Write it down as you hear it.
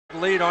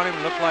lead on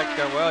him. Looked like,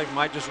 well, he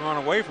might just run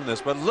away from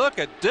this. But look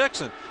at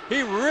Dixon.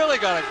 He really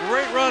got a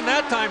great run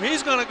that time.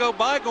 He's going to go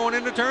by going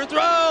into turn 3.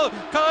 Oh,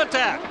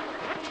 contact.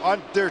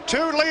 On their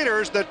 2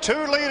 leaders, the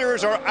 2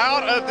 leaders are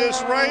out of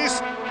this race,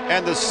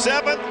 and the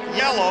 7th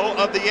yellow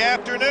of the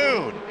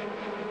afternoon.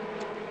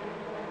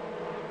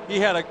 He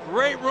had a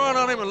great run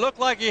on him. It looked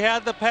like he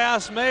had the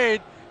pass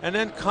made, and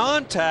then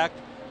contact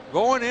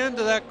going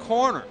into that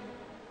corner.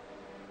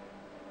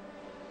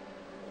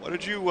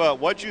 What'd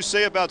you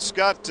say about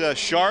Scott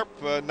Sharp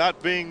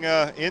not being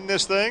in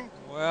this thing?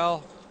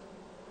 Well,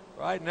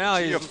 right now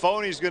he's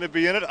Giaffone's going to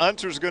be in it.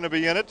 Unser's going to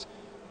be in it.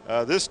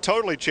 This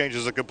totally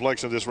changes the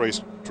complexion of this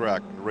race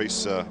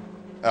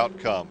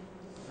outcome.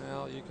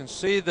 Well, you can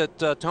see that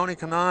Tony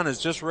Kanaan has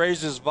just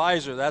raised his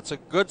visor. That's a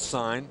good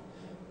sign.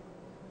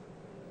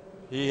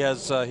 He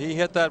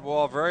hit that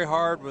wall very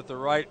hard with the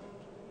right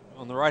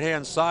on the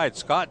right-hand side.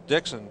 Scott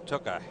Dixon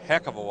took a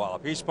heck of a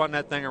wallop. He spun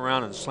that thing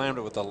around and slammed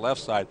it with the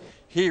left side.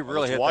 He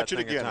really hit that thing. Watch it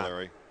again,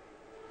 Larry.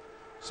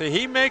 See,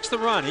 he makes the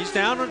run. He's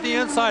down at the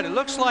inside. It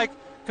looks like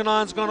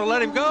Kanaan's going to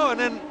let him go, and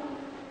then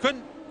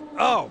couldn't.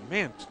 Oh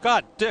man,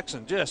 Scott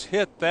Dixon just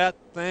hit that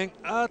thing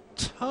a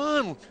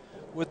ton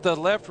with the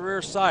left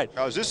rear side.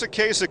 Now, is this a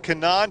case that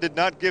Kanaan did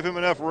not give him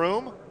enough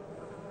room?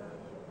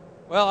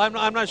 Well,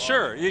 I'm not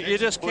sure. You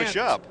just can't push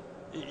up.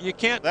 You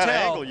can't that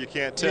tell. Angle, you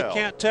can't tell. You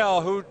can't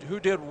tell who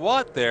did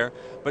what there,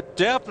 but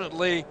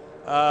definitely,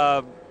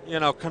 you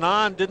know,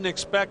 Kanaan didn't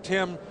expect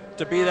him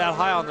to be that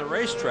high on the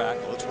racetrack.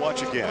 Let's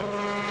watch again.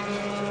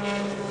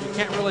 You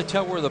can't really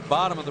tell where the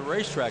bottom of the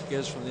racetrack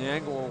is from the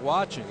angle we're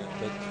watching it,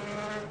 but.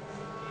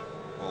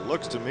 Well, it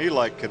looks to me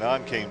like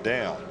Kanaan came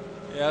down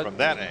from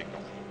that angle.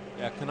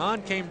 Yeah,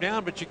 Kanaan came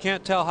down, but you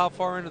can't tell how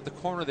far into the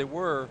corner they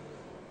were.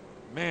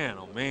 Man,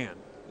 oh man.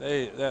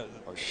 A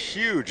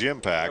huge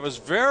impact. It was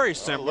very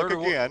similar.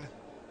 Look again.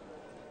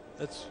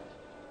 It's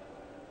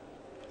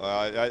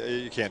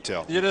you can't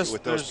tell.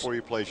 With those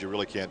 4 plays, you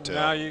really can't tell.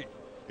 Now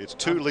it's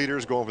 2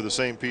 leaders going for the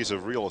same piece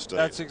of real estate.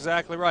 That's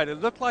exactly right. It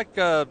looked like.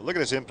 Look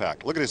at his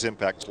impact. Look at his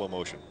impact in slow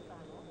motion.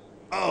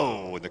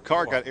 Oh, and the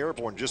car got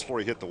airborne just before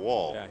he hit the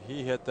wall. Yeah,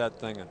 he hit that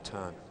thing a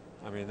ton.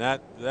 I mean,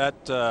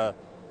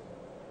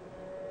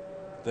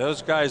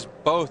 those guys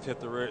both hit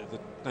the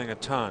thing a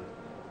ton.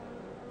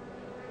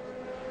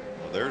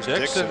 Well, there's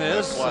Dixon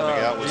is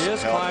climbing out with he some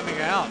is help.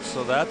 climbing out,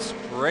 so that's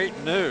great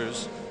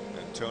news.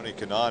 And Tony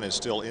Kanaan is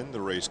still in the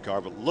race car,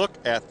 but look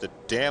at the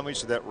damage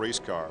to that race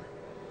car.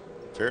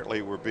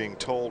 Apparently, we're being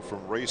told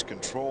from race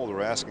control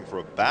they're asking for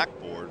a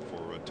backboard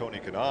for Tony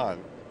Kanaan.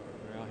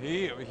 Well,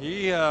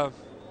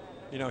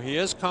 you know, he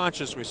is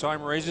conscious. We saw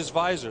him raise his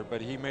visor,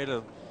 but he made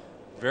a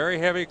very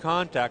heavy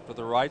contact with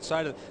the right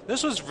side.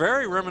 This was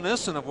very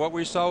reminiscent of what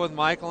we saw with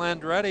Michael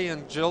Andretti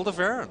and Gilles de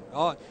Ferran.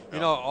 You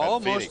know,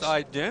 almost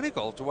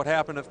identical to what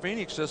happened at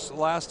Phoenix just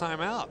last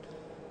time out.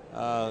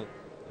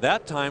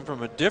 That time,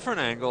 from a different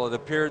angle, it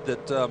appeared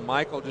that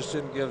Michael just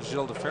didn't give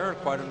Gilles de Ferran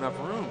quite enough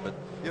room. But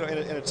you know, and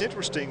it's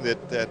interesting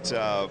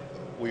that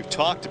we've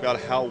talked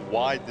about how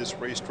wide this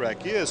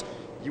racetrack is.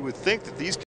 You would think that these